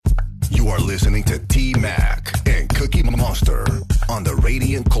are listening to T-Mac and Cookie Monster on the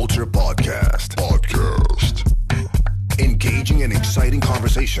Radiant Culture Podcast. Engaging in exciting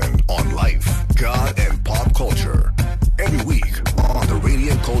conversation on life, God, and pop culture. Every week on the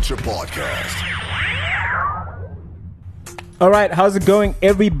Radiant Culture Podcast. All right, how's it going,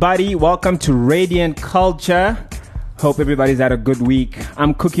 everybody? Welcome to Radiant Culture. Hope everybody's had a good week.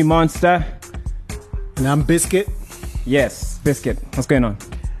 I'm Cookie Monster. And I'm Biscuit. Yes, Biscuit. What's going on?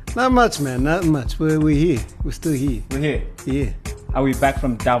 Not much, man. Not much. We're here. We're still here. We're here. Yeah. Are we back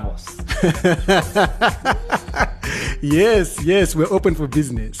from Davos? Yes. We're open for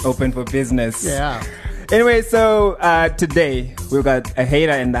business. Open for business. Yeah. Anyway, so today we've got a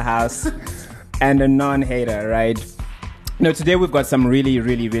hater in the house and a non-hater, right? No, today we've got some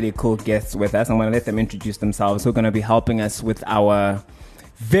really cool guests with us. I'm going to let them introduce themselves. Who are going to be helping us with our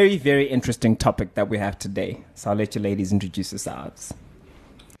very interesting topic that we have today. So I'll let you ladies introduce yourselves.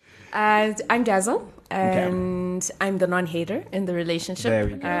 I'm Dazzle, and I'm the non-hater in the relationship. There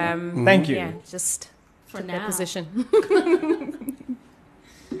we go. Thank you. Yeah, just for that now. position.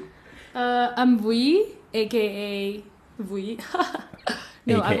 I'm Vui, aka Vui.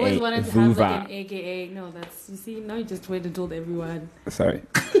 No, AKA I've always wanted to Vuva. have like an AKA. No, that's, you see, now you just wait and told everyone. Sorry.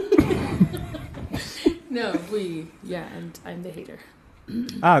 No, Vui. Yeah, and I'm the hater.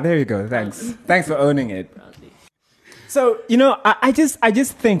 There you go. Thanks for owning it. Proudly. So, I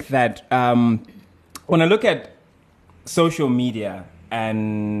just think that when I look at social media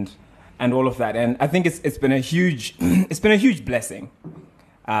and all of that, and I think it's been a huge blessing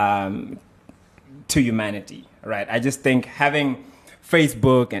to humanity, right? I just think having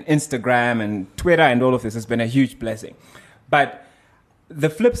Facebook and Instagram and Twitter and all of this has been a huge blessing. But the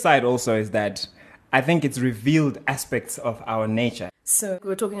flip side also is that I think it's revealed aspects of our nature. So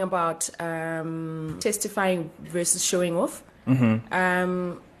we're talking about testifying versus showing off.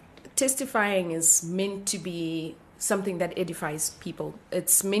 Testifying is meant to be something that edifies people.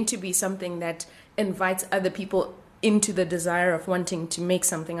 It's meant to be something that invites other people into the desire of wanting to make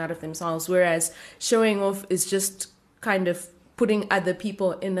something out of themselves, whereas showing off is just kind of putting other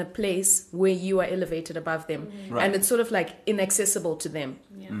people in a place where you are elevated above them. Right. And it's sort of like inaccessible to them.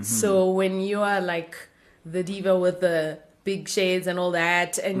 Yeah. So when you are like the diva with the big shades and all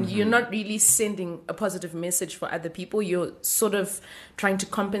that, and you're not really sending a positive message for other people, you're sort of trying to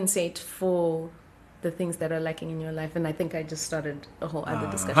compensate for the things that are lacking in your life. And I think I just started a whole other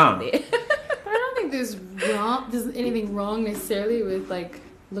discussion there. But I don't think there's anything wrong necessarily with like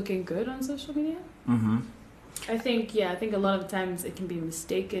looking good on social media. I think a lot of times it can be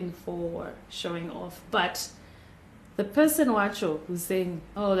mistaken for showing off, but the person Wacho who's saying,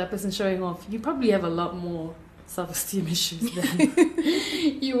 oh, that person's showing off, you probably have a lot more self-esteem issues than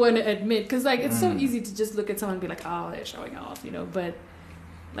you want to admit, because like it's so easy to just look at someone and be like, oh, they're showing off, but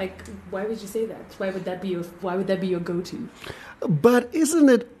like, why would you say that? Why would that be your go-to? But isn't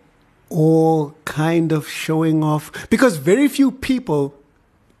it all kind of showing off? Because very few people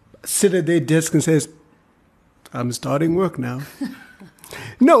sit at their desk and says, I'm starting work now.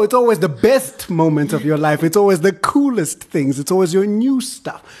 No, it's always the best moments of your life. It's always the coolest things. It's always your new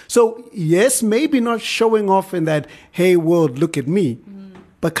stuff. So, yes, maybe not showing off in that, hey, world, look at me.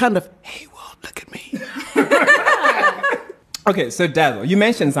 But kind of, hey, world, look at me. Okay, so Dazzle, you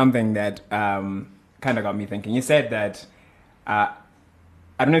mentioned something that kind of got me thinking. You said that, I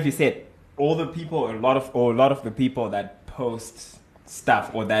don't know if you said all the people, or a lot of the people that post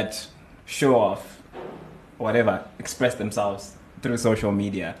stuff or that show off, whatever, express themselves through social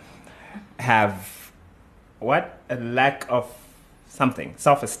media have a lack of something,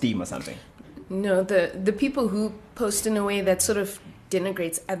 self-esteem or something. No, the people who post in a way that sort of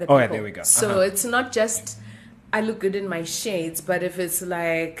denigrates other people. Oh, yeah, there we go. So it's not just I look good in my shades, but if it's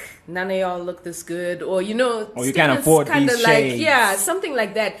like none of y'all look this good, or or you can't afford these shades. Yeah, something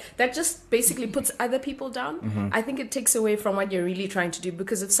like that. That just basically puts other people down. I think it takes away from what you're really trying to do,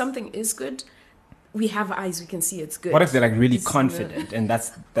 because if something is good, we have eyes, we can see it's good. What if they're like really confident and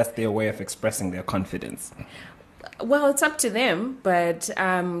that's their way of expressing their confidence? Well, it's up to them, but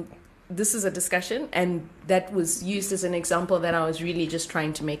this is a discussion, and that was used as an example that I was really just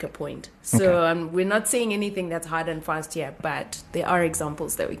trying to make a point. So we're not saying anything that's hard and fast here, but there are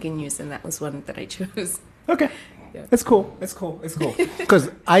examples that we can use, and that was one that I chose. Okay. Yeah. It's cool.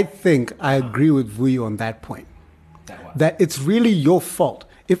 Because I think I agree with Vui on that point. That it's really your fault.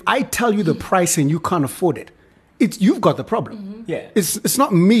 If I tell you the price and you can't afford it, you've got the problem. Yeah. It's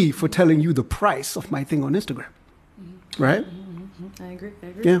not me for telling you the price of my thing on Instagram. Right? I agree.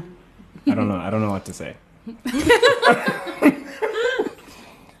 Yeah. I don't know what to say.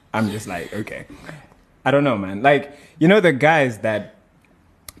 I'm just like, okay. I don't know, man. Like, the guys that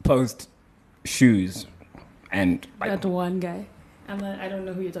post shoes and like, That one guy. I don't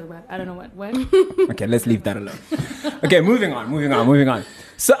know who you're talking about. I don't know what. When? okay, let's leave that alone. Okay, moving on.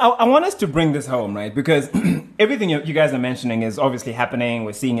 So I want us to bring this home, right? Because everything you guys are mentioning is obviously happening.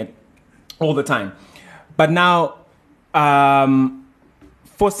 We're seeing it all the time. But now,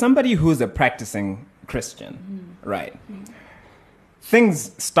 for somebody who's a practicing Christian, right,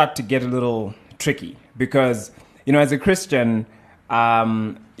 things start to get a little tricky because, you know, as a Christian,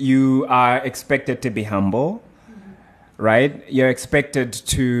 you are expected to be humble. Right, you're expected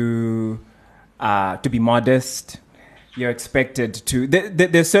to be modest. You're expected to.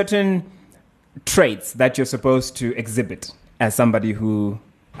 There's certain traits that you're supposed to exhibit as somebody who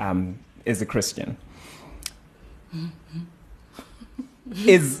is a Christian.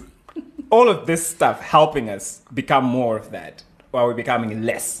 Is all of this stuff helping us become more of that, or are we becoming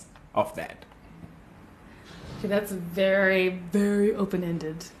less of that? Okay, that's very, very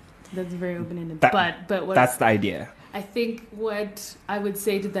open-ended. That's very open-ended. But what that's the idea. I think what I would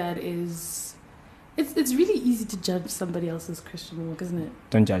say to that is, it's really easy to judge somebody else's Christian walk, isn't it?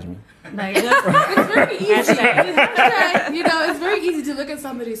 Don't judge me. Like, it's very easy. Hashtag, you know, it's very easy to look at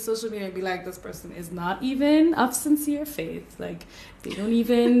somebody's social media and be like, this person is not even of sincere faith. Like, they don't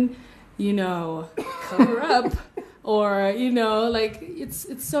even, you know, cover up, or, you know, like, it's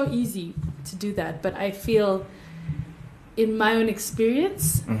so easy to do that. But I feel, in my own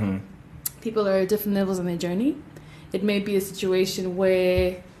experience, people are at different levels in their journey. It may be a situation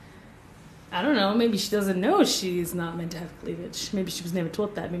where, I don't know, maybe she doesn't know she's not meant to have cleavage. Maybe she was never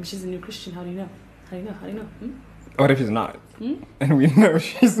taught that. Maybe she's a new Christian. How do you know? How do you know? What if she's not? And we know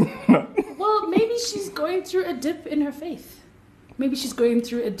she's not. Well, maybe she's going through a dip in her faith. Maybe she's going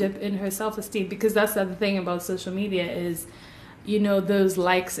through a dip in her self-esteem, because that's the other thing about social media is, you know, those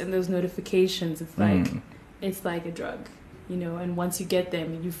likes and those notifications. It's like a drug, you know, and once you get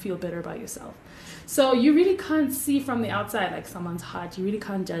them, you feel better about yourself. So you really can't see from the outside, like, someone's heart. You really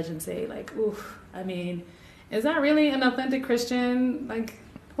can't judge and say, like, oof, I mean, is that really an authentic Christian? Like,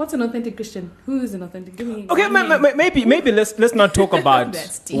 what's an authentic Christian? Who is an authentic? Okay, maybe let's not talk about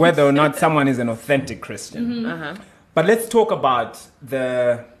whether or not someone is an authentic Christian. But let's talk about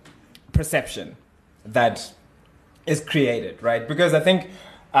the perception that is created, right? Because I think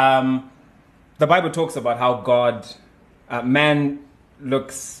the Bible talks about how God doesn't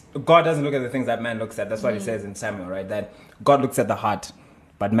look at the things that man looks at. That's what it says in Samuel, right? That God looks at the heart,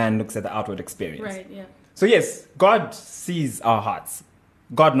 but man looks at the outward experience. Right, yeah. So yes, God sees our hearts.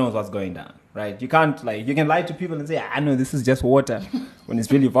 God knows what's going down, right? You can't, you can lie to people and say, I know this is just water, when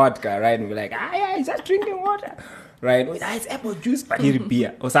it's really vodka, right? And we're like, yeah, he's just drinking water, right? Or, it's apple juice, but he's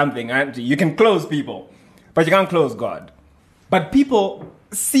beer or something, right? You can close people, but you can't close God. But people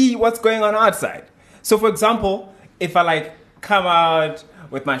see what's going on outside. So for example, if I come out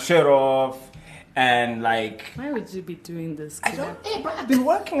with my shirt off and why would you be doing this? I don't, hey bro, I've been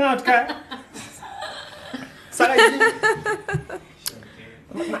working out, guy. So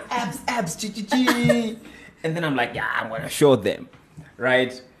my abs, GGG. And then I'm like, yeah, I'm gonna show them,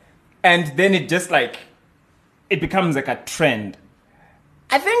 right? And then it just it becomes like a trend.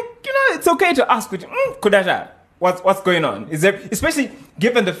 I think, it's okay to ask, Kudasha, what's going on? Is there, especially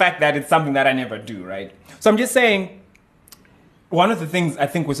given the fact that it's something that I never do, right? So I'm just saying, one of the things I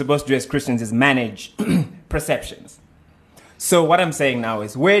think we're supposed to do as Christians is manage perceptions. So what I'm saying now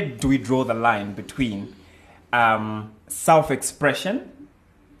is, where do we draw the line between self-expression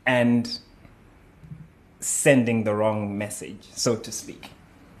and sending the wrong message, so to speak?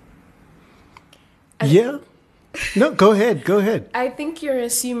 Yeah. No, go ahead. I think you're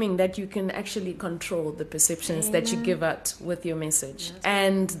assuming that you can actually control the perceptions that you give out with your message.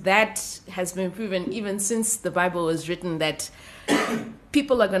 And that has been proven even since the Bible was written, that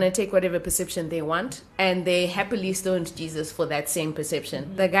people are going to take whatever perception they want, and they happily stoned Jesus for that same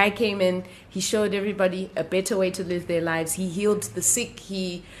perception. The guy came in, he showed everybody a better way to live their lives. He healed the sick,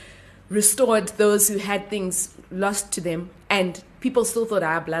 he restored those who had things lost to them, and people still thought,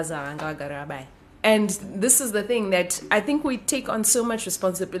 blaza. And this is the thing, that I think we take on so much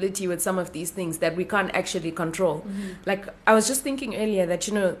responsibility with some of these things that we can't actually control. Like, I was just thinking earlier that,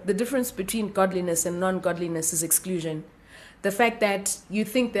 the difference between godliness and non-godliness is exclusion. The fact that you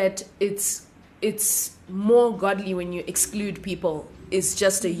think that it's more godly when you exclude people is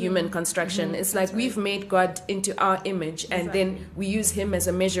just a human construction. It's like we've made God into our image, and then we use him as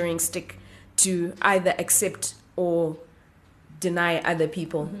a measuring stick to either accept or deny other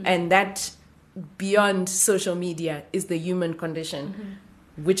people. And that, beyond social media, is the human condition,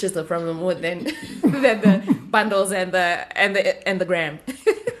 which is the problem more than the bundles and the gram.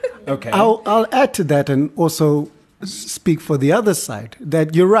 Okay. I'll add to that, and also speak for the other side.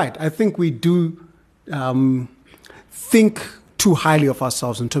 That you're right. I think we do think too highly of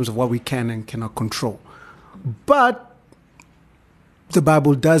ourselves in terms of what we can and cannot control. But the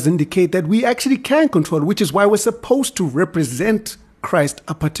Bible does indicate that we actually can control it, which is why we're supposed to represent Christ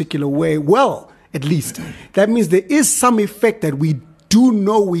a particular way. Well, at least. That means there is some effect that we do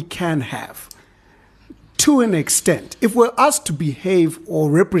know we can have. To an extent. If we're asked to behave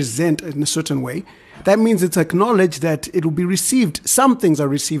or represent in a certain way, that means it's acknowledged that it will be received. Some things are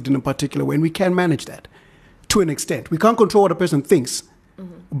received in a particular way, and we can manage that to an extent. We can't control what a person thinks,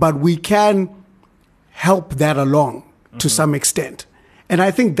 but we can help that along to some extent. And I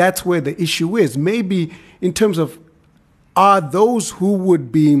think that's where the issue is. Maybe in terms of, are those who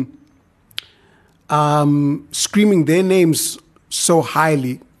would be screaming their names so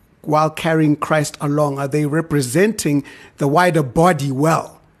highly while carrying Christ along, are they representing the wider body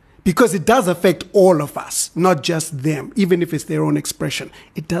well? Because it does affect all of us, not just them, even if it's their own expression.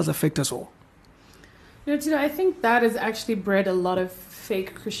 It does affect us all. Tino, I think that has actually bred a lot of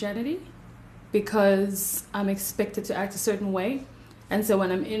fake Christianity, because I'm expected to act a certain way. And so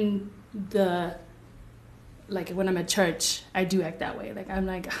when I'm in when I'm at church, I do act that way.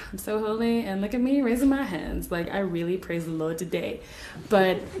 I'm so holy, and look at me raising my hands. I really praise the Lord today.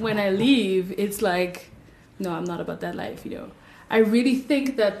 But when I leave, it's no, I'm not about that life, I really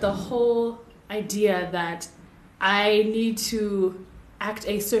think that the whole idea that I need to act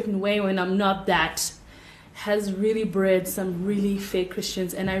a certain way when I'm not that has really bred some really fake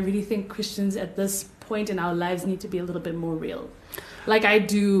Christians. And I really think Christians at this point in our lives need to be a little bit more real. I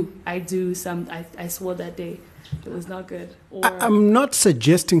swore that day. It was not good. I'm not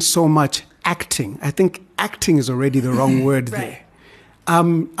suggesting so much acting. I think acting is already the wrong word there.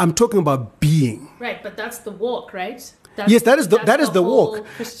 I'm talking about being. Right, but that's the walk, right? That is the walk.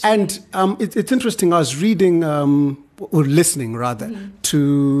 And it's interesting. I was reading, or listening rather,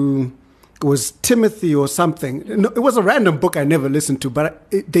 to, it was Timothy or something. No, it was a random book I never listened to, but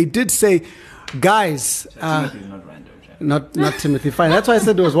they did say, guys. Timothy is not random. Not Timothy. Fine. That's why I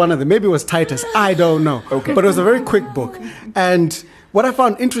said it was one of them. Maybe it was Titus. I don't know. Okay. But it was a very quick book. And what I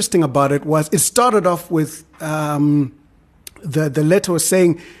found interesting about it was it started off with the letter was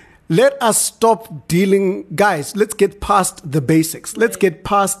saying, let us stop dealing, guys, let's get past the basics. Let's get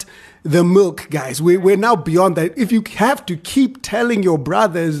past the milk, guys. We're now beyond that. If you have to keep telling your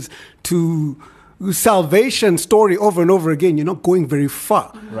brothers to salvation story over and over again, you're not going very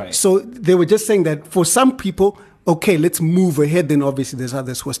far. Right. So they were just saying that for some people, okay, let's move ahead. Then obviously there's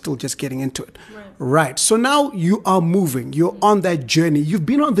others who are still just getting into it. Right. So now you are moving. You're on that journey. You've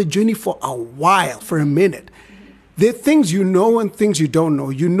been on the journey for a while, for a minute. There are things you know and things you don't know.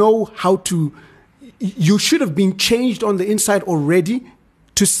 You know how to, you should have been changed on the inside already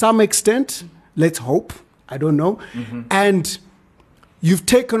to some extent. Let's hope. I don't know. And you've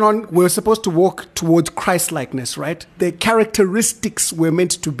taken on, we're supposed to walk towards Christ-likeness, right? The characteristics we're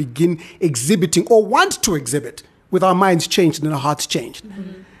meant to begin exhibiting or want to exhibit with our minds changed and our hearts changed.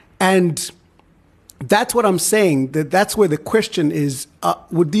 And that's what I'm saying, that's where the question is,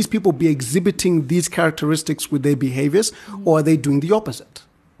 would these people be exhibiting these characteristics with their behaviors, or are they doing the opposite?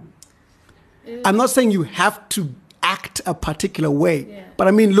 I'm not saying you have to act a particular way, but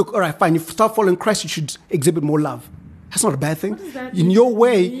I mean, look, all right, fine, you start following Christ, you should exhibit more love. That's not a bad thing. What does that in mean? your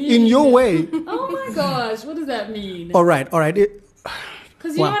way. Oh my gosh, what does that mean? All right.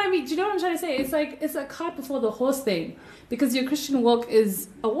 Because you know what I mean? Do you know what I'm trying to say? It's a cart before the horse thing. Because your Christian walk is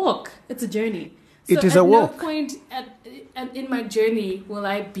a walk. It's a journey. So it is a walk. At no point in my journey will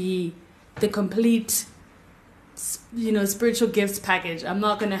I be the complete, spiritual gifts package. I'm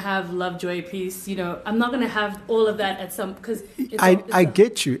not going to have love, joy, peace. I'm not going to have all of that at some, because I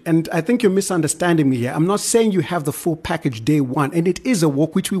get you. And I think you're misunderstanding me here. I'm not saying you have the full package day one. And it is a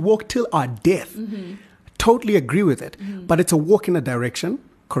walk which we walk till our death. Totally agree with it. But it's a walk in a direction,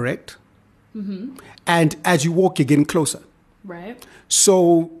 correct? And as you walk, you're getting closer. Right.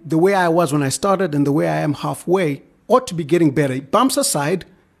 So the way I was when I started and the way I am halfway ought to be getting better. Bumps aside,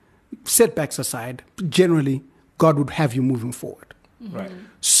 setbacks aside, generally, God would have you moving forward. Right.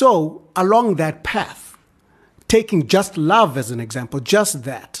 So along that path, taking just love as an example, just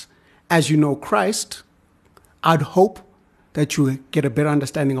that, as you know Christ, I'd hope that you get a better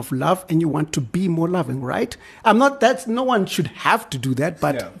understanding of love and you want to be more loving, right? No one should have to do that,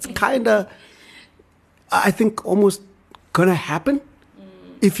 but it's kind of, I think, almost going to happen.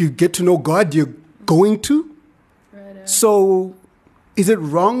 If you get to know God, you're going to. Right. So is it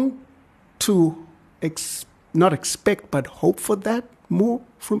wrong to not expect but hope for that more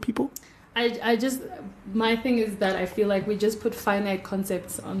from people? My thing is that I feel like we just put finite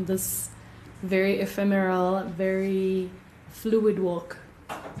concepts on this very ephemeral, very fluid walk,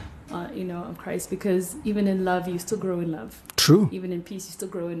 of Christ. Because even in love, you still grow in love. True. Even in peace, you still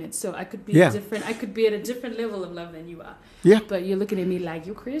grow in it. So I could be Yeah. I could be at a different level of love than you are. Yeah. But you're looking at me like,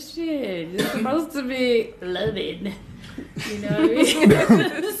 you're Christian. You're supposed to be loving. You know what I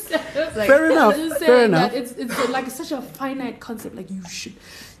mean? So, like, Fair enough. I'm just Fair saying enough. that it's like such a finite concept. Like you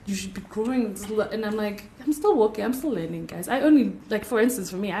should be growing. And I'm like, I'm still walking. I'm still learning, guys. I only, like, for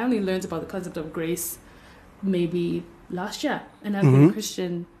instance, for me, I only learned about the concept of grace maybe last year. And I've been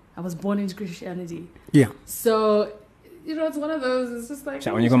Christian. I was born into Christianity. Yeah. So, it's one of those, it's just like...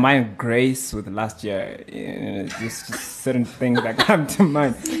 When you combine grace with last year, just certain things that come to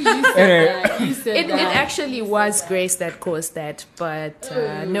mind. You said It that. actually was grace that caused that, but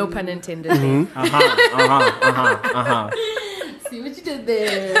no pun intended. See what you did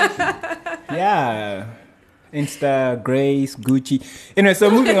there. Yeah. Insta, Grace, Gucci. So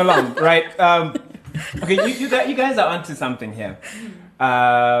moving along, right? Okay, you guys are onto something here.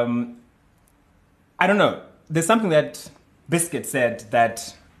 I don't know. There's something that Biscuit said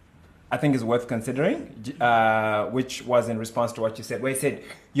that I think is worth considering, which was in response to what you said, where he said,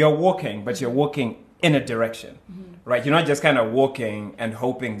 you're walking, but you're walking in a direction, right? You're not just kind of walking and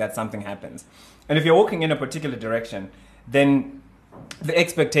hoping that something happens. And if you're walking in a particular direction, then the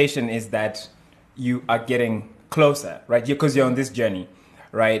expectation is that you are getting closer, right? Because you're on this journey,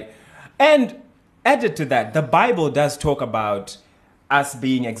 right? And added to that, the Bible does talk about us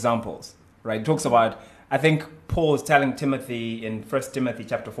being examples, right? It talks about, I think Paul is telling Timothy in 1 Timothy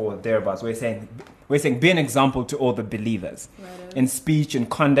chapter 4, thereabouts, we're saying, be an example to all the believers in speech, in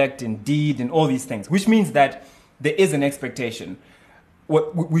conduct, in deed, in all these things, which means that there is an expectation.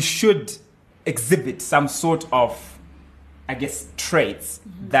 We should exhibit some sort of, I guess, traits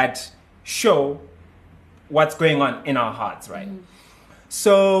that show what's going on in our hearts, right?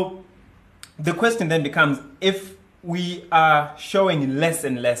 So the question then becomes, if we are showing less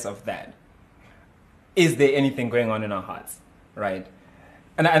and less of that, is there anything going on in our hearts, right?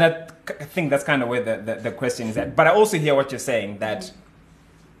 And I think that's kind of where the question is at. But I also hear what you're saying, that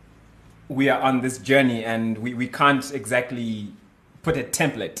we are on this journey and we can't exactly put a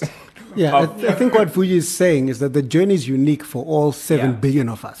template. Yeah, I think what Fuji is saying is that the journey is unique for all 7 billion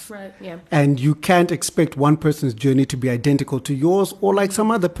of us. Right. Yeah. And you can't expect one person's journey to be identical to yours or like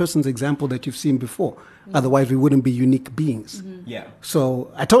some other person's example that you've seen before. Otherwise, we wouldn't be unique beings. Yeah.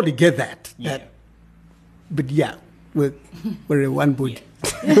 So I totally get that. Yeah. But yeah, we're one boot.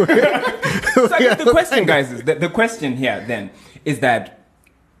 So I guess the question, guys, is the question here then is that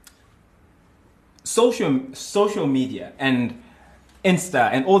social media and Insta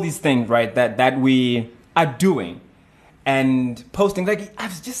and all these things, right, that we are doing and posting, like,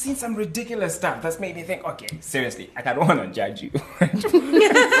 I've just seen some ridiculous stuff that's made me think, okay, seriously, like, I don't want to judge you. But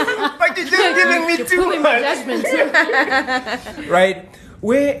you're just giving me too much. Judgment. Right?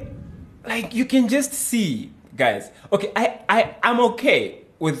 Where, like, you can just see, guys, okay, I'm okay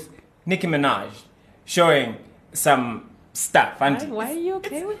with Nicki Minaj showing some stuff. Why are you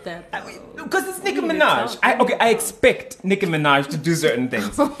okay with that? Because it's Nicki You need to Minaj. talk. I expect Nicki Minaj to do certain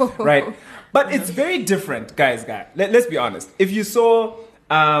things, right? But it's very different, guys. Let's be honest. If you saw,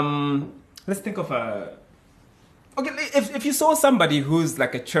 let's think of a. Okay, if you saw somebody who's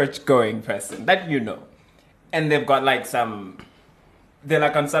like a church-going person that you know, and they've got like they're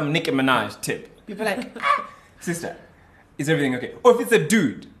like on some Nicki Minaj tip, you'd be like, sister, is everything okay? Or if it's a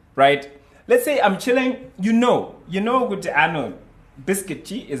dude, right? Let's say I'm chilling, you know, good to I know, Biscuit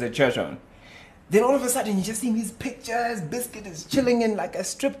Chi is a church on. Then all of a sudden you just see these pictures, Biscuit is chilling in like a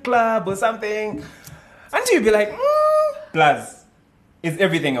strip club or something. Until you be like, plus, is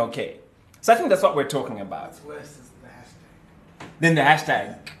everything okay? So I think that's what we're talking about. Then the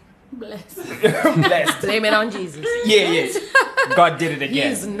hashtag. Bless. Blessed. Blame it on Jesus. Yeah. God did it again.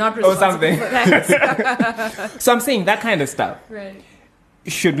 He's not or responsible something. for that. So I'm saying that kind of stuff. Right.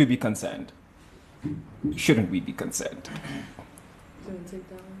 Should we be concerned? Shouldn't we be concerned? Do you want to take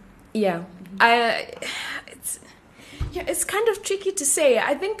that one? Yeah, it's kind of tricky to say.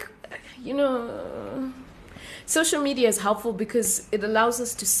 I think, social media is helpful because it allows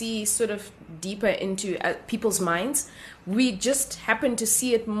us to see sort of deeper into people's minds. We just happen to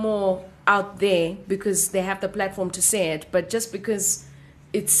see it more out there because they have the platform to say it. But just because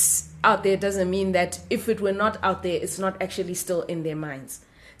it's out there doesn't mean that if it were not out there, it's not actually still in their minds.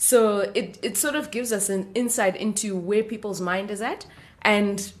 So it sort of gives us an insight into where people's mind is at.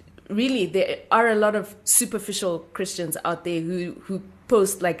 And really, there are a lot of superficial Christians out there who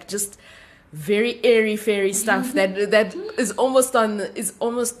post like just very airy-fairy stuff that is almost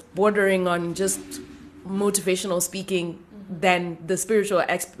bordering on just motivational speaking than the spiritual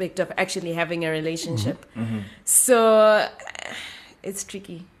aspect of actually having a relationship. So it's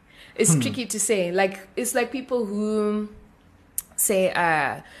tricky. It's tricky to say. Like, it's like people who say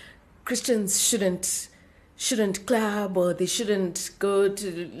Christians shouldn't club, or they shouldn't go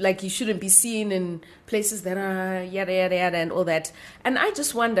to, like, you shouldn't be seen in places that are yada yada yada and all that. And I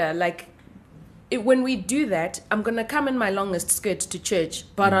just wonder, like, when we do that, I'm gonna come in my longest skirt to church,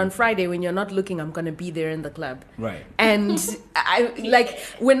 but on Friday when you're not looking, I'm gonna be there in the club. Right. And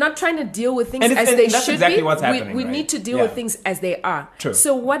we're not trying to deal with things And as and they that's should exactly be. what's happening, We right? need to deal Yeah. with things as they are. True.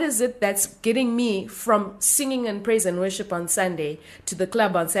 So what is it that's getting me from singing and praise and worship on Sunday to the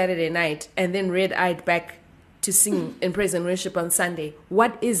club on Saturday night, and then red-eyed back to sing and praise and worship on Sunday?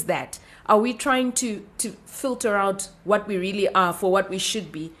 What is that? Are we trying to filter out what we really are for what we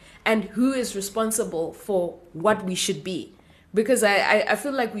should be, and who is responsible for what we should be? Because I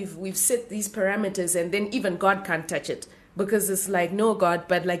feel like we've set these parameters, and then even God can't touch it, because it's like, no, God,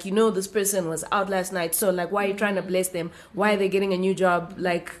 but like, you know, this person was out last night, so like, why are you trying to bless them? Why are they getting a new job?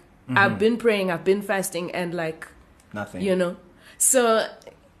 Like, I've been praying, I've been fasting, and like, Nothing. you know. So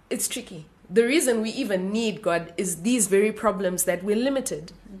it's tricky. The reason we even need God is these very problems that we're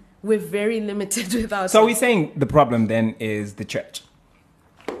limited. We're very limited without So are we saying the problem then is the church,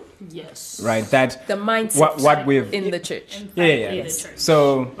 Yes. right? That the mindset what we've in the church. yeah. The church.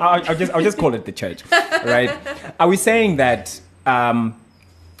 So I'll just call it the church, right? Are we saying that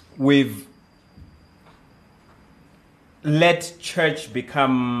we've let church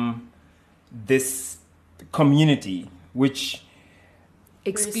become this community which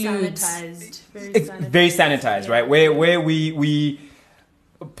Excludes. it's very sanitized, right? Where we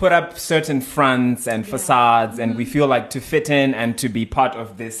put up certain fronts and facades, and we feel like to fit in and to be part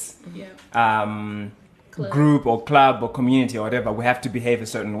of this group or club or community or whatever, we have to behave a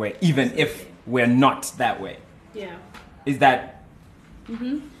certain way, even if we're not that way. Yeah. Is that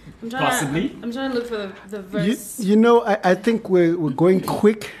I'm trying possibly? I'm trying to look for the verse. You know, I think we're going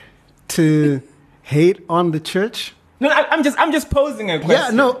quick to hate on the church. No, I'm just posing a question. Yeah,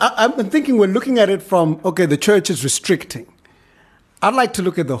 no, I'm thinking we're looking at it from, okay, the church is restricting. I'd like to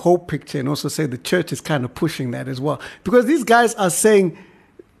look at the whole picture and also say the church is kind of pushing that as well. Because these guys are saying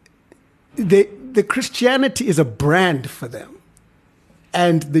the Christianity is a brand for them.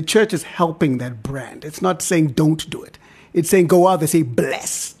 And the church is helping that brand. It's not saying don't do it. It's saying go out there, say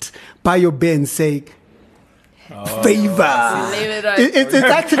blessed. Buy your bin, say favor. Leave it on. It's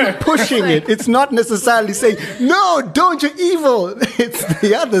actually pushing it. It's not necessarily saying, no, don't, you're evil. It's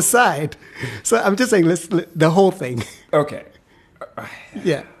the other side. So I'm just saying, the whole thing. Okay.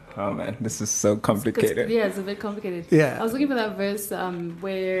 Yeah. Oh man, this is so complicated. Yeah, it's a bit complicated. Yeah. I was looking for that verse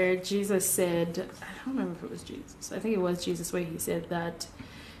where Jesus said, I don't remember if it was Jesus. I think it was Jesus, where he said that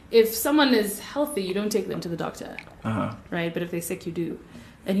if someone is healthy, you don't take them to the doctor, right? But if they're sick, you do.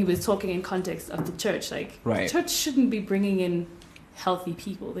 And he was talking in context of the church. Like, Right. the church shouldn't be bringing in healthy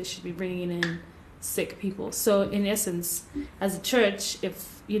people. They should be bringing in sick people. So in essence, as a church,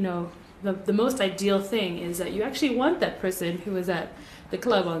 if, you know, the most ideal thing is that you actually want that person who was at the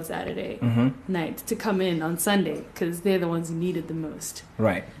club on Saturday night to come in on Sunday, because they're the ones who need it the most.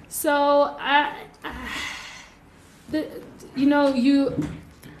 Right. So,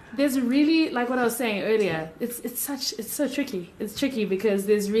 there's really, like what I was saying earlier, it's so tricky. It's tricky because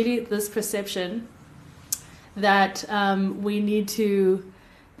there's really this perception that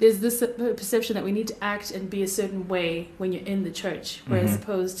there's this perception that we need to act and be a certain way when you're in the church, whereas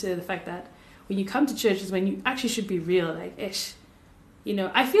opposed to the fact that when you come to church is when you actually should be real, like ish. You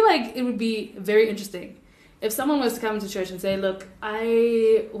know, I feel like it would be very interesting if someone was to come to church and say, look,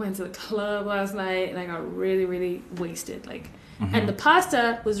 I went to the club last night and I got really, really wasted. Like, and the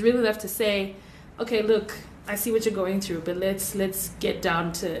pastor was real enough to say, okay, look, I see what you're going through, but let's get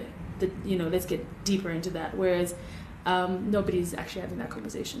down to let's get deeper into that. Whereas nobody's actually having that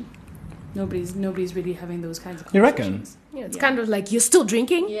conversation. Nobody's really having those kinds of You reckon? conversations. Yeah, it's kind of like, you're still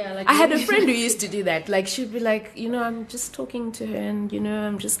drinking? Yeah, like I had a friend who used to do that. Like, she'd be like, you know, I'm just talking to her and, you know,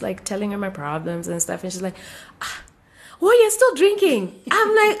 I'm just like telling her my problems and stuff. And she's like, oh, you're still drinking.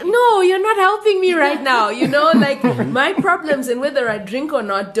 I'm like, no, you're not helping me right now. You know, like my problems and whether I drink or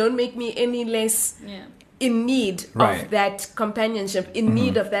not don't make me any less in need Right. of that companionship, in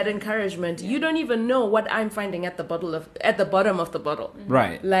need of that encouragement. You don't even know what I'm finding at the bottom of the bottle.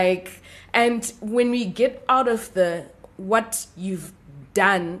 Right. Like, and when we get out of the what you've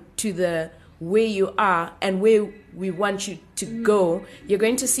done to the where you are and where we want you to go, you're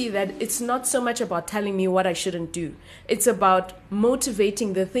going to see that it's not so much about telling me what I shouldn't do. It's about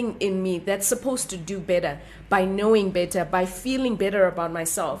motivating the thing in me that's supposed to do better by knowing better, by feeling better about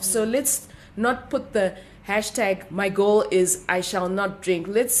myself. So let's not put the hashtag my goal is I shall not drink.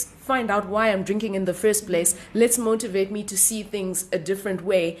 Let's find out why I'm drinking in the first place. Let's motivate me to see things a different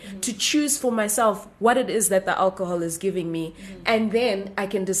way, to choose for myself what it is that the alcohol is giving me. And then I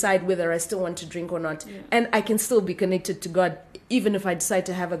can decide whether I still want to drink or not. And I can still be connected to God, even if I decide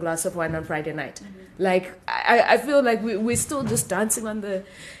to have a glass of wine on Friday night. Like, I feel like we're still just dancing on the,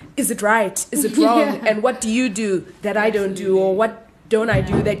 is it right? Is it wrong? And what do you do that I don't do? Or what don't I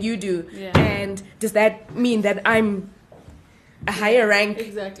do that you do? And does that mean that I'm a higher rank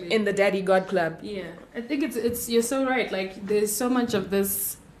in the Daddy God Club? Yeah, I think it's you're so right. Like, there's so much of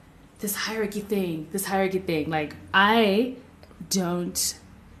this hierarchy thing. Like, I don't,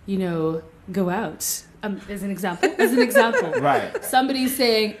 go out. As an example. Right. Somebody's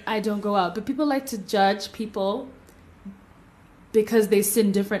saying, I don't go out. But people like to judge people because they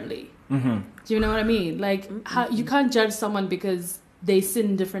sin differently. Mm-hmm. Do you know what I mean? Like, how you can't judge someone because they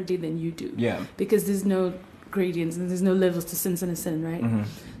sin differently than you do. Yeah. Because there's no gradients and there's no levels to sin, right? Mm-hmm.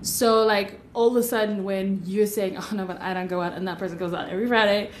 So, like, all of a sudden when you're saying, oh no, but I don't go out, and that person goes out every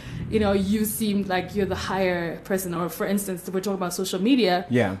Friday, you seem like you're the higher person. Or for instance, we're talking about social media.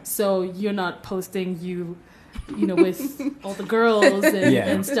 Yeah. So you're not posting with all the girls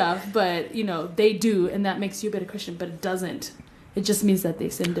and stuff, but they do, and that makes you a better Christian, but it doesn't. It just means that they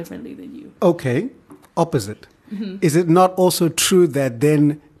sin differently than you. Okay, opposite. Mm-hmm. Is it not also true that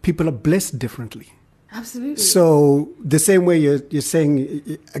then people are blessed differently? Absolutely. So the same way you're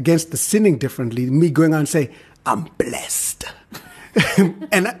saying against the sinning differently, me going on and say, I'm blessed.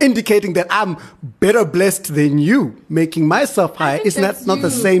 And indicating that I'm better blessed than you, making myself high. Isn't that not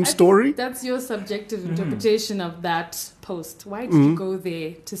the same story? That's your subjective interpretation of that post. Why did you go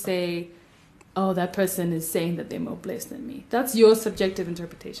there to say, oh, that person is saying that they're more blessed than me? That's your subjective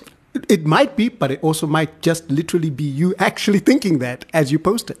interpretation. It might be, but it also might just literally be you actually thinking that as you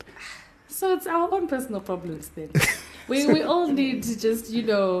post it. So it's our own personal problems then. We all need to just,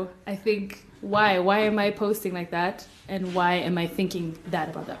 I think, why am I posting like that? And why am I thinking that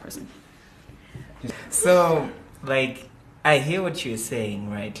about that person? So, like, I hear what you're saying,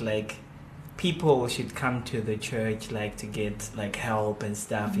 right? Like, people should come to the church, like, to get, like, help and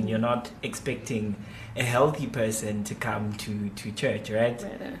stuff. And you're not expecting a healthy person to come to church, right?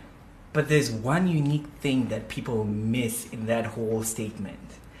 Right. But there's one unique thing that people miss in that whole statement.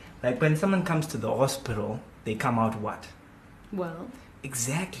 Like, when someone comes to the hospital, they come out what? Well,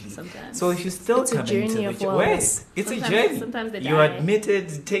 exactly. Sometimes. So if you still come into the church, it's a journey. Sometimes they You're die.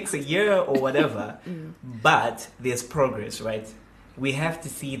 admitted, it takes a year or whatever, but there's progress, right? We have to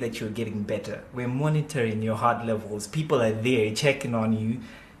see that you're getting better. We're monitoring your heart levels. People are there checking on you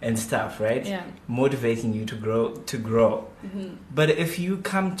and stuff, right? Yeah. Motivating you to grow. But if you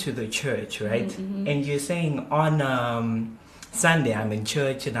come to the church, right, and you're saying on Sunday I'm in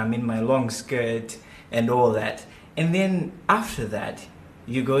church and I'm in my long skirt and all that, and then after that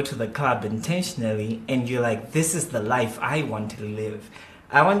you go to the club intentionally and you're like, this is the life I want to live.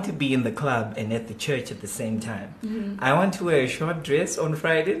 I want to be in the club and at the church at the same time. I want to wear a short dress on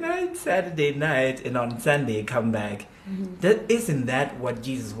Friday night, Saturday night, and on Sunday come back. Isn't that what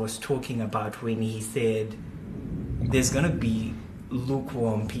Jesus was talking about when he said there's going to be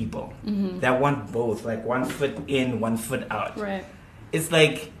lukewarm people that want both, like one foot in, one foot out? Right. It's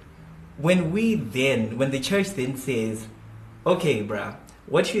like when the church then says, okay, bruh,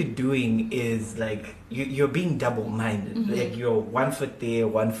 what you're doing is like you're being double-minded. Like you're 1 foot there,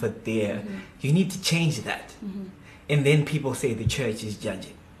 1 foot there. You need to change that. And then people say the church is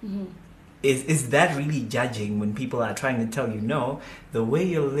judging. Is that really judging when people are trying to tell you, no, the way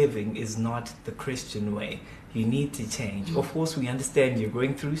you're living is not the Christian way. You need to change. Of course, we understand you're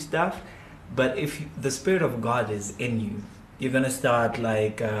going through stuff, but if the Spirit of God is in you, you're going to start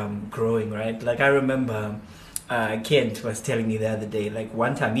like growing, right? Like I remember Kent was telling me the other day, like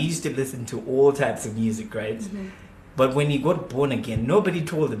one time he used to listen to all types of music, right? But when he got born again, nobody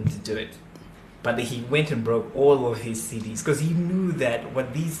told him to do it. But he went and broke all of his CDs because he knew that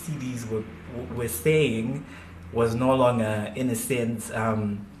what these CDs were saying was no longer, in a sense,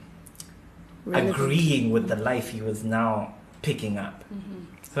 agreeing with the life he was now picking up.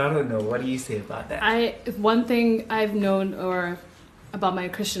 So I don't know. What do you say about that? One thing I've known about my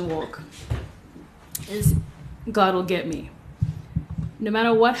Christian walk is God will get me. No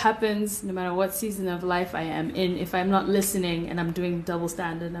matter what happens, no matter what season of life I am in, if I'm not listening and I'm doing double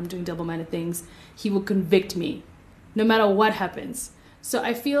standard, I'm doing double-minded things, he will convict me, no matter what happens. So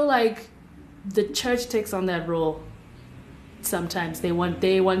I feel like the church takes on that role. Sometimes they want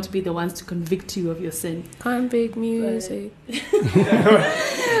to be the ones to convict you of your sin. Convict music.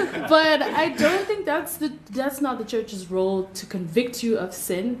 But I don't think that's not the church's role to convict you of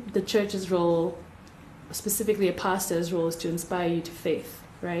sin. The church's role specifically a pastor's role is to inspire you to faith,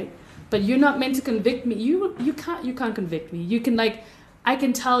 right? But you're not meant to convict me. You can't convict me. You can I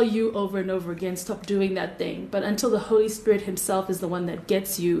can tell you over and over again, stop doing that thing. But until the Holy Spirit himself is the one that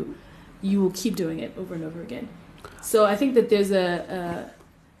gets you, you will keep doing it over and over again. So I think that there's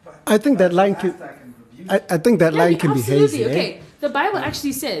I think that line can. I think that line can be hazy. Okay, the Bible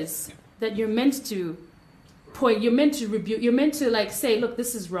actually says that you're meant to point. You're meant to rebuke. You're meant to say, look,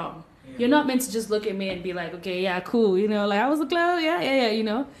 this is wrong. Yeah. You're not meant to just look at me and be like, okay, yeah, cool, I was a clown,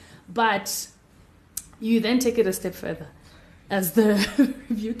 yeah, But you then take it a step further. As the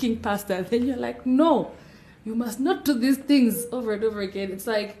rebuking pastor, then you're like, no, you must not do these things over and over again. It's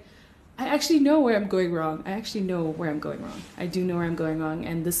like, I actually know where I'm going wrong. I do know where I'm going wrong.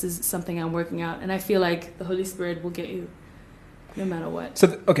 And this is something I'm working out. And I feel like the Holy Spirit will get you no matter what.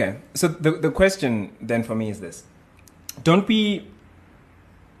 So, So the question then for me is this. Don't we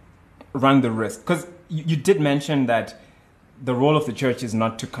run the risk? Because you did mention that the role of the church is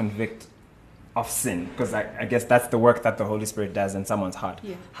not to convict of sin, because I guess that's the work that the Holy Spirit does in someone's heart.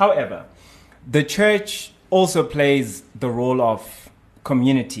 Yeah. However, the church also plays the role of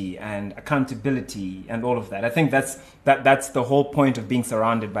community and accountability and all of that. I think that's the whole point of being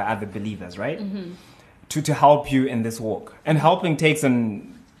surrounded by other believers, right? Mm-hmm. To help you in this walk. And helping takes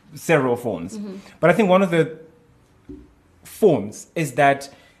on several forms. Mm-hmm. But I think one of the forms is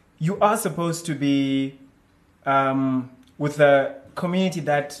that you are supposed to be with a community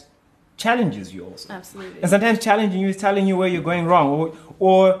that challenges you also. Absolutely. And sometimes challenging you is telling you where you're going wrong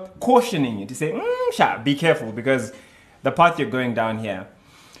or cautioning you to say, be careful because the path you're going down here.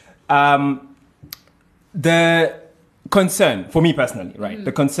 The concern, for me personally, right? Mm-hmm.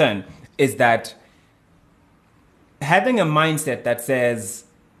 The concern is that having a mindset that says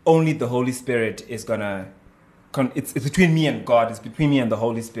only the Holy Spirit is going to it's between me and God, it's between me and the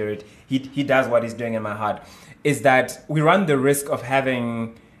Holy Spirit. He does what he's doing in my heart. Is that we run the risk of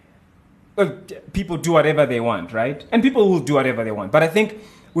having people do whatever they want, right? And people will do whatever they want. But I think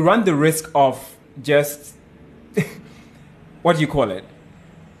we run the risk of just, what do you call it?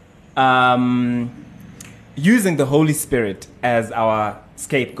 Using the Holy Spirit as our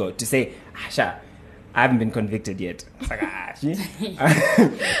scapegoat to say, Asha, I haven't been convicted yet. It's like,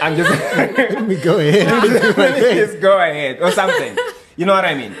 I'm just... Let me go ahead. Just go ahead or something. You know what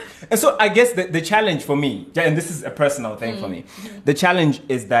I mean? And so I guess the challenge for me, and this is a personal thing for me, the challenge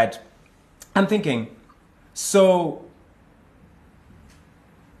is that I'm thinking, so,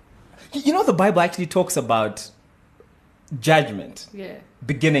 the Bible actually talks about judgment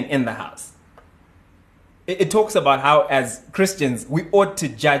beginning in the house. It talks about how as Christians, we ought to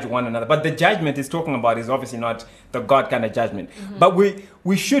judge one another. But the judgment it's talking about is obviously not the God kind of judgment. Mm-hmm. But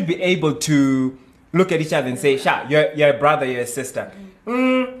we should be able to look at each other and say, Sha, you're a brother, you're a sister.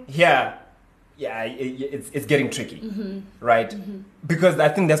 It's getting tricky, right? Mm-hmm. Because I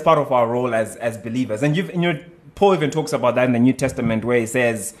think that's part of our role as believers. And Paul even talks about that in the New Testament where he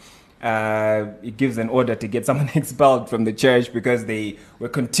says, it gives an order to get someone expelled from the church because they were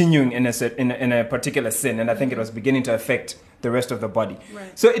continuing in a particular sin, and I think it was beginning to affect the rest of the body.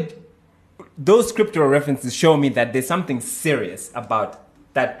 Right. So those scriptural references show me that there's something serious about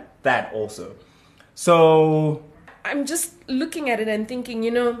that also. So I'm just looking at it and thinking,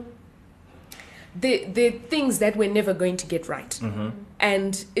 the things that we're never going to get right. Mm-hmm.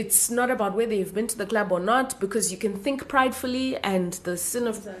 And it's not about whether you've been to the club or not, because you can think pridefully, and the sin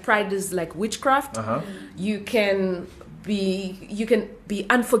of pride is like witchcraft. Uh-huh. You can be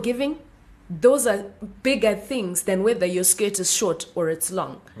unforgiving. Those are bigger things than whether your skirt is short or it's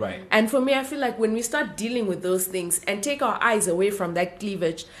long. Right. And for me, I feel like when we start dealing with those things and take our eyes away from that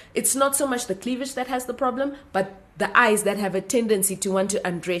cleavage, it's not so much the cleavage that has the problem, but the eyes that have a tendency to want to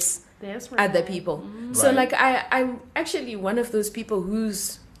undress other people. Mm-hmm. So I'm actually one of those people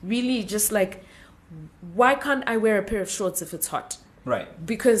who's really just like, why can't I wear a pair of shorts if it's hot? Right.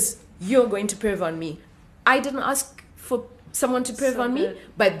 Because you're going to perv on me. I didn't ask for someone to perv on me,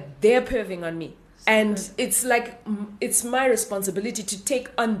 but they're perving on me. And it's like, it's my responsibility to take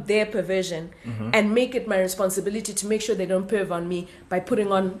on their perversion and make it my responsibility to make sure they don't perv on me by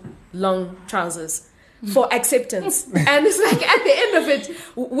putting on long trousers for acceptance. And it's like, at the end of it,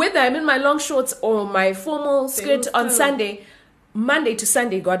 whether I'm in my long shorts or my formal skirt on Sunday, Monday to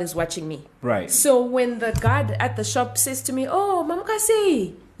Sunday, God is watching me. Right. So when the guard at the shop says to me, oh,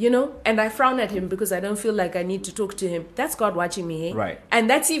 Mamukasi, and I frown at him because I don't feel like I need to talk to him, that's God watching me, eh? Right. And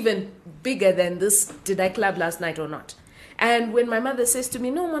that's even bigger than this, did I club last night or not? And when my mother says to me,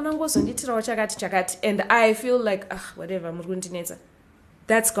 no, chagat, and I feel like, whatever,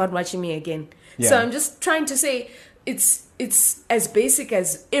 that's God watching me again. Yeah. So I'm just trying to say, it's as basic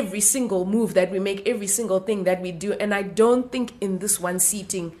as every single move that we make, every single thing that we do. And I don't think in this one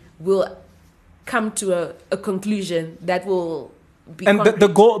seating we'll come to a conclusion that will be and concrete.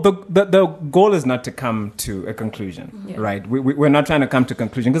 the goal is not to come to a conclusion, Yeah. right? We're not trying to come to a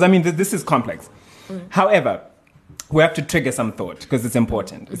conclusion because I mean this is complex. However, we have to trigger some thought because it's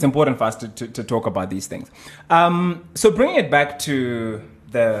important. It's important for us to talk about these things. So bringing it back to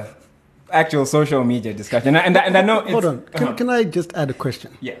the actual social media discussion, and I know it's, Hold on. Can I just add a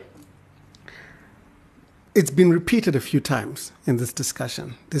question? yeah. It's been repeated a few times in this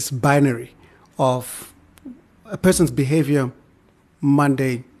discussion, this binary of a person's behavior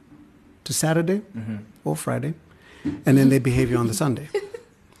Monday to Saturday or Friday, and then their behavior on the Sunday.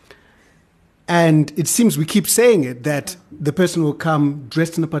 And it seems we keep saying it, that the person will come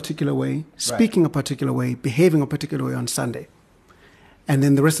dressed in a particular way, speaking a particular way, behaving a particular way on Sunday. And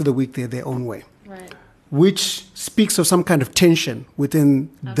then the rest of the week, they're their own way. Right. Which speaks of some kind of tension within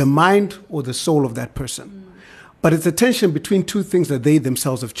the mind or the soul of that person. But it's a tension between two things that they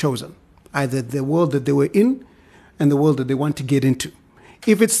themselves have chosen, either the world that they were in and the world that they want to get into.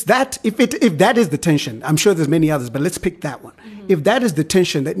 If it's that, if that is the tension, I'm sure there's many others, but let's pick that one. If that is the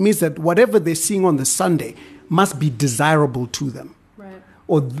tension, that means that whatever they're seeing on the Sunday must be desirable to them. Right.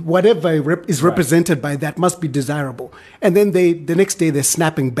 Or whatever is represented by that must be desirable. And then the next day they're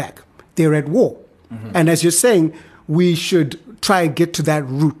snapping back. They're at war. And as you're saying, we should try and get to that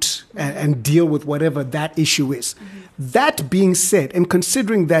root and deal with whatever that issue is. That being said, and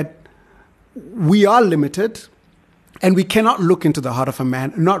considering that we are limited and we cannot look into the heart of a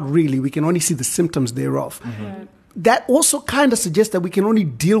man, not really, we can only see the symptoms thereof. Right. That also kind of suggests that we can only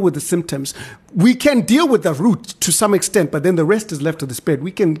deal with the symptoms. We can deal with the root to some extent, but then the rest is left to the spirit.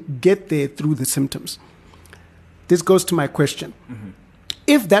 We can get there through the symptoms. This goes to my question.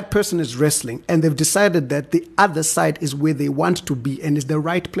 If that person is wrestling and they've decided that the other side is where they want to be and is the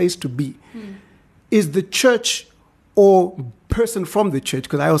right place to be, is the church or person from the church,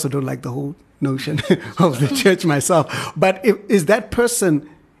 because I also don't like the whole notion of the church myself, but is that person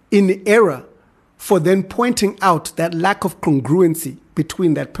in error for then pointing out that lack of congruency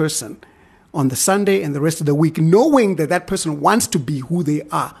between that person on the Sunday and the rest of the week, knowing that that person wants to be who they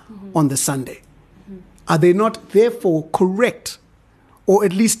are on the Sunday? Are they not therefore correct, or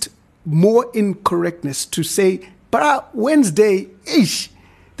at least more incorrectness to say, but Wednesday,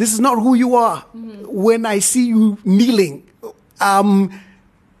 this is not who you are. When I see you kneeling,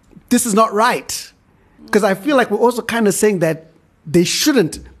 this is not right. Because I feel like we're also kind of saying that they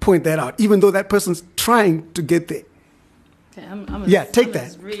shouldn't point that out, even though that person's trying to get there. Okay, Take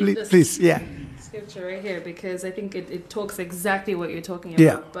that, please. Yeah. Scripture right here, because I think it talks exactly what you're talking about.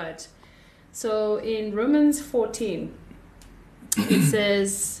 Yeah. But so in Romans 14, it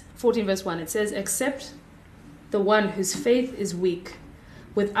says, 14 verse 1, it says, "Accept the one whose faith is weak,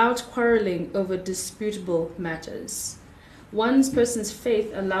 without quarreling over disputable matters. One person's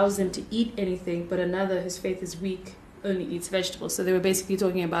faith allows them to eat anything, but another whose faith is weak only eats vegetables." So they were basically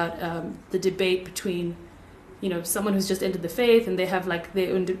talking about the debate between, someone who's just entered the faith and they have like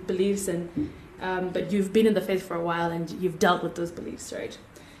their own beliefs, and but you've been in the faith for a while and you've dealt with those beliefs, right?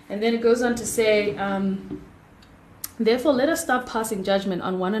 And then it goes on to say, "Therefore, let us stop passing judgment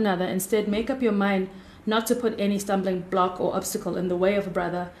on one another. Instead, make up your mind not to put any stumbling block or obstacle in the way of a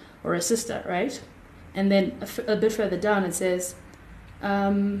brother or a sister," right? And then a bit further down it says,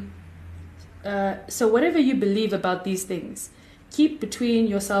 "So whatever you believe about these things, keep between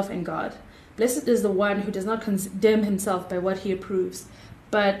yourself and God. Blessed is the one who does not condemn himself by what he approves,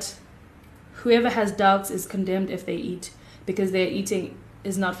 but whoever has doubts is condemned if they eat, because their eating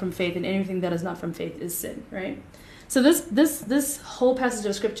is not from faith, and anything that is not from faith is sin," right? So this whole passage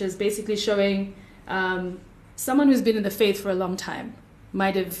of scripture is basically showing someone who's been in the faith for a long time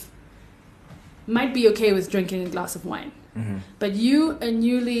might be okay with drinking a glass of wine. But you, a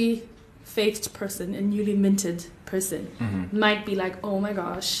newly faithed person, a newly minted person, might be like, "Oh my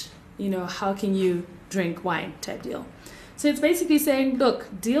gosh, how can you drink wine?" type deal. So it's basically saying, look,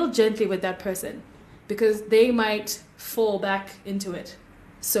 deal gently with that person, because they might fall back into it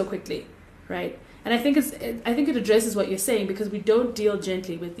so quickly, right? And I think it addresses what you're saying, because we don't deal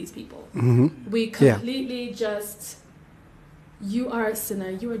gently with these people. We completely just, "You are a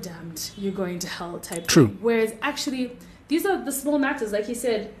sinner, you are damned, you're going to hell" type True. thing. Whereas actually, these are the small matters, like he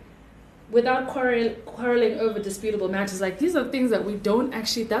said, without quarreling over disputable matters. Like, these are things that we don't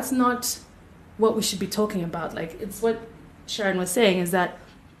actually, that's not what we should be talking about. Like, it's what Sharon was saying, is that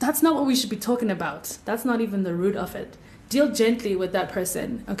that's not what we should be talking about. That's not even the root of it. Deal gently with that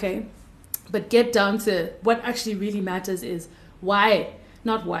person, okay? But get down to what actually really matters is why,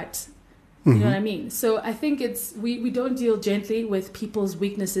 not what. You know what I mean? So I think it's we don't deal gently with people's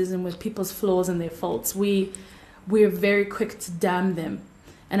weaknesses and with people's flaws and their faults. We're very quick to damn them,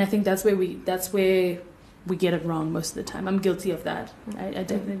 and I think that's where we get it wrong most of the time. I'm guilty of that. I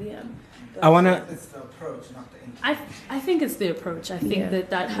definitely am. I wanna. It's the approach, not the intent. I think it's the approach. I think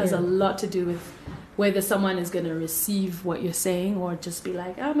that has a lot to do with whether someone is going to receive what you're saying or just be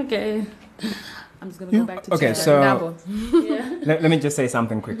like, I'm okay. I'm just going to go back to Okay, church. so Yeah. let me just say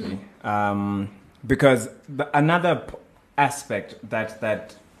something quickly, because another aspect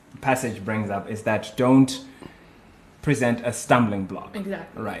that passage brings up is that don't present a stumbling block.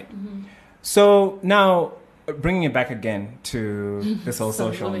 Exactly. Right. So now, bringing it back again to this whole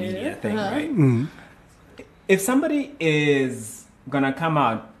social Social media. media thing, Uh-huh. right? If somebody is gonna come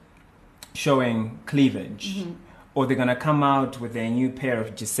out showing cleavage, or they're gonna come out with their new pair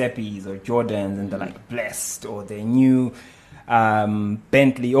of Giuseppe's or Jordans and they're like blessed, or their new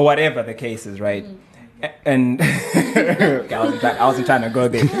Bentley or whatever the case is, right? And okay, I wasn't trying to go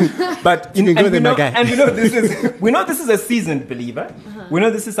there, but You can go there, my guy. and we know this is a seasoned believer. We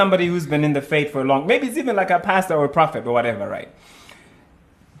know this is somebody who's been in the faith for a long. Maybe it's even like a pastor or a prophet or whatever, right?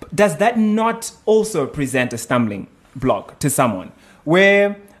 But does that not also present a stumbling block to someone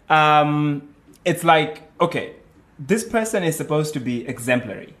where it's like, okay, this person is supposed to be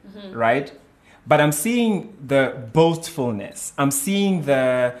exemplary, right? But I'm seeing the boastfulness. I'm seeing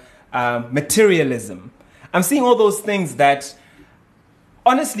the materialism. I'm seeing all those things that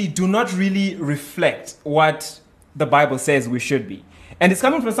honestly do not really reflect what the Bible says we should be. And it's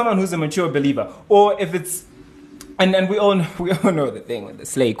coming from someone who's a mature believer. Or if it's, and we all know the thing with the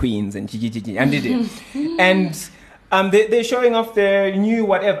slay queens and and they're showing off their new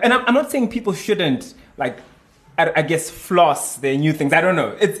whatever. And I'm not saying people shouldn't, like, I guess, floss their new things. I don't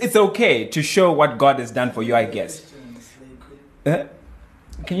know. It's okay to show what God has done for you, I guess.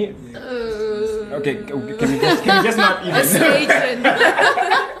 Can you? Okay, can you just not even?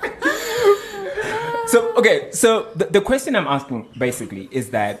 So the question I'm asking basically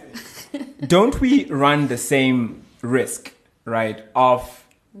is that don't we run the same risk, right, of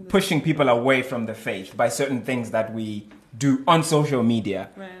pushing people away from the faith by certain things that we do on social media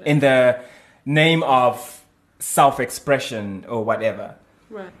in the name of self-expression or whatever?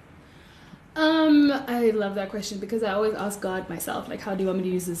 Right. I love that question because I always ask God myself, like, how do you want me to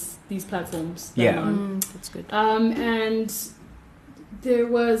use these platforms that I'm on? That's good. And there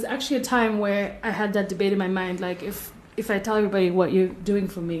was actually a time where I had that debate in my mind, like, if I tell everybody what you're doing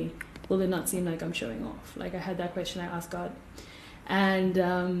for me, will it not seem like I'm showing off? Like, I had that question I asked God. And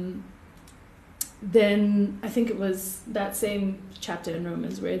then I think it was that same chapter in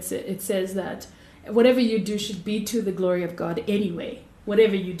Romans where it says that whatever you do should be to the glory of God anyway.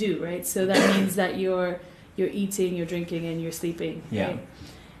 Whatever you do, right? So that means that you're eating, you're drinking, and you're sleeping. Yeah. Right?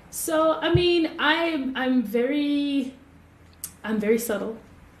 So I mean, I'm very subtle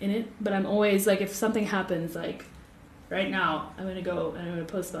in it, but I'm always like, if something happens, like right now, I'm gonna go and I'm gonna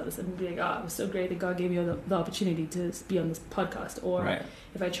post about this and be like, oh, it was so great that God gave me the opportunity to be on this podcast. Or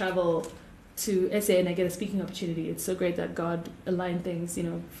if I travel to SA and I get a speaking opportunity, it's so great that God aligned things,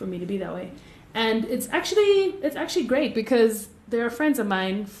 for me to be that way. And it's actually great because there are friends of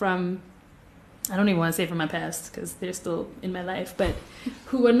mine from, I don't even want to say from my past because they're still in my life, but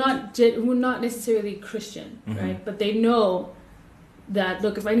who are not necessarily Christian, right? But they know that,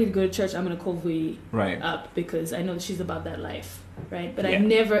 look, if I need to go to church, I'm going to call V up because I know that she's about that life, right? But I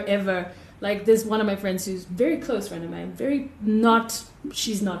never ever, like, there's one of my friends who's very close friend of mine,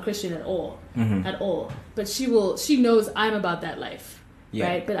 she's not Christian at all, but she knows I'm about that life,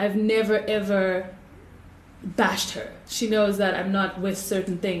 right? But I've never ever bashed her. She knows that I'm not with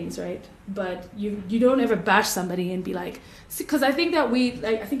certain things, right? But you don't ever bash somebody and be like, because I think that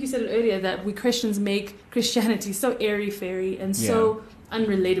I think you said it earlier, that we Christians make Christianity so airy-fairy and so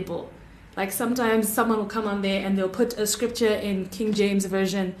unrelatable. Like, sometimes someone will come on there and they'll put a scripture in King James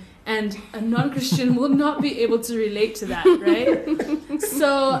Version and a non-Christian will not be able to relate to that, right?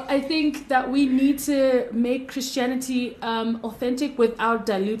 So I think that we need to make Christianity authentic without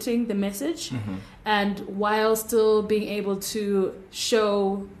diluting the message, and while still being able to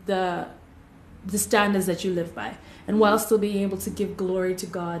show the standards that you live by, and while still being able to give glory to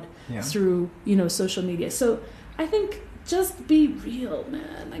God through, social media. So I think just be real,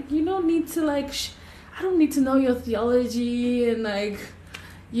 man. Like, you don't need to, like, I don't need to know your theology and, like,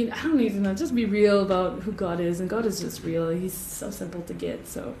 I don't need to know. Just be real about who God is, and God is just real. He's so simple to get.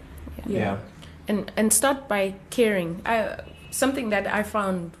 So, and start by caring. Something that I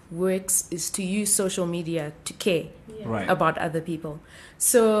found works is to use social media to care about other people.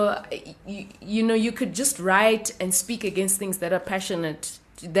 So you could just write and speak against things that are passionate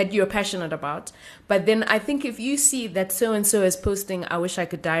that you're passionate about. But then I think if you see that so and so is posting, I wish I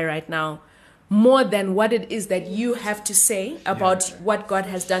could die right now, more than what it is that you have to say about what God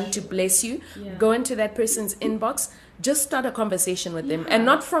has done to bless you, go into that person's inbox, just start a conversation with them. And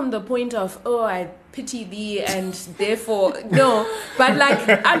not from the point of, oh, I pity thee and therefore, no. But like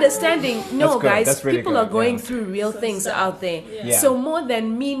understanding, no, guys, really people are going through real things out there. So more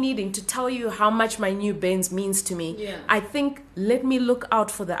than me needing to tell you how much my new Benz means to me, I think let me look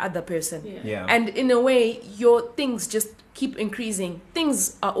out for the other person. And in a way, your things just keep increasing.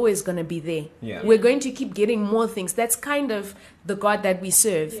 Things are always going to be there. We're going to keep getting more things. That's kind of the God that we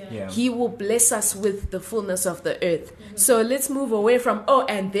serve. He will bless us with the fullness of the earth. So let's move away from, oh,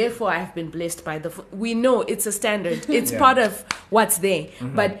 and therefore I've been blessed by the we know it's a standard. It's part of what's there.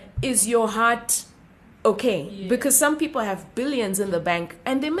 But is your heart okay? Because some people have billions in the bank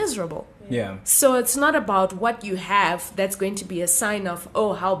and they're miserable. So it's not about what you have that's going to be a sign of,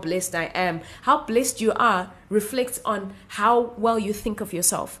 oh, how blessed I am. How blessed you are reflects on how well you think of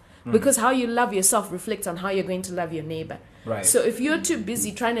yourself. Because how you love yourself reflects on how you're going to love your neighbor. So if you're too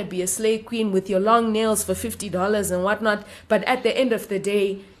busy trying to be a slave queen with your long nails for $50 and whatnot, but at the end of the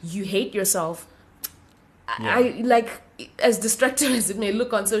day, you hate yourself. I like, as destructive as it may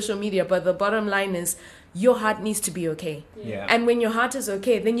look on social media, but the bottom line is, your heart needs to be okay. And when your heart is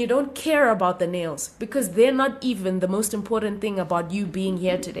okay, then you don't care about the nails, because they're not even the most important thing about you being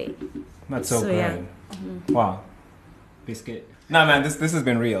here today. That's so good. Wow. Biscuit. No, man, this has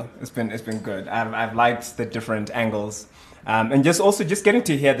been real. It's been good. I've liked the different angles, and just getting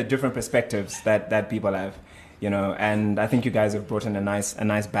to hear the different perspectives that people have, you know. And I think you guys have brought in a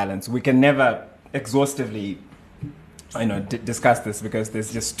nice balance. We can never exhaustively, you know, discuss this because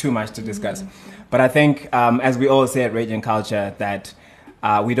there's just too much to discuss. But I think, as we all say at Radiant Culture, that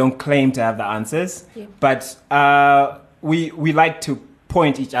we don't claim to have the answers, but we like to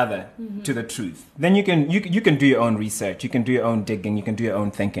point each other to the truth. Then you can do your own research, you can do your own digging, you can do your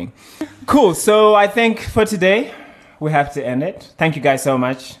own thinking. Cool. So I think for today we have to end it. Thank you guys so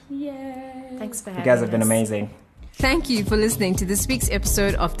much. Thanks for having us. You guys have been amazing. Thank you for listening to this week's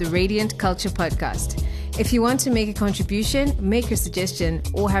episode of the Radiant Culture Podcast. If you want to make a contribution, make a suggestion,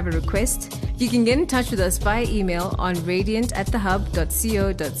 or have a request, you can get in touch with us via email on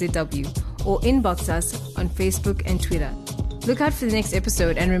radiant@thehub.co.zw or inbox us on Facebook and Twitter. Look out for the next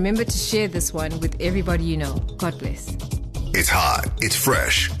episode and remember to share this one with everybody you know. God bless. It's hot, it's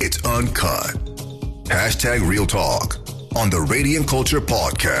fresh, it's uncut. #Real Talk on the Radiant Culture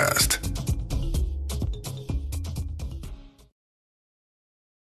Podcast.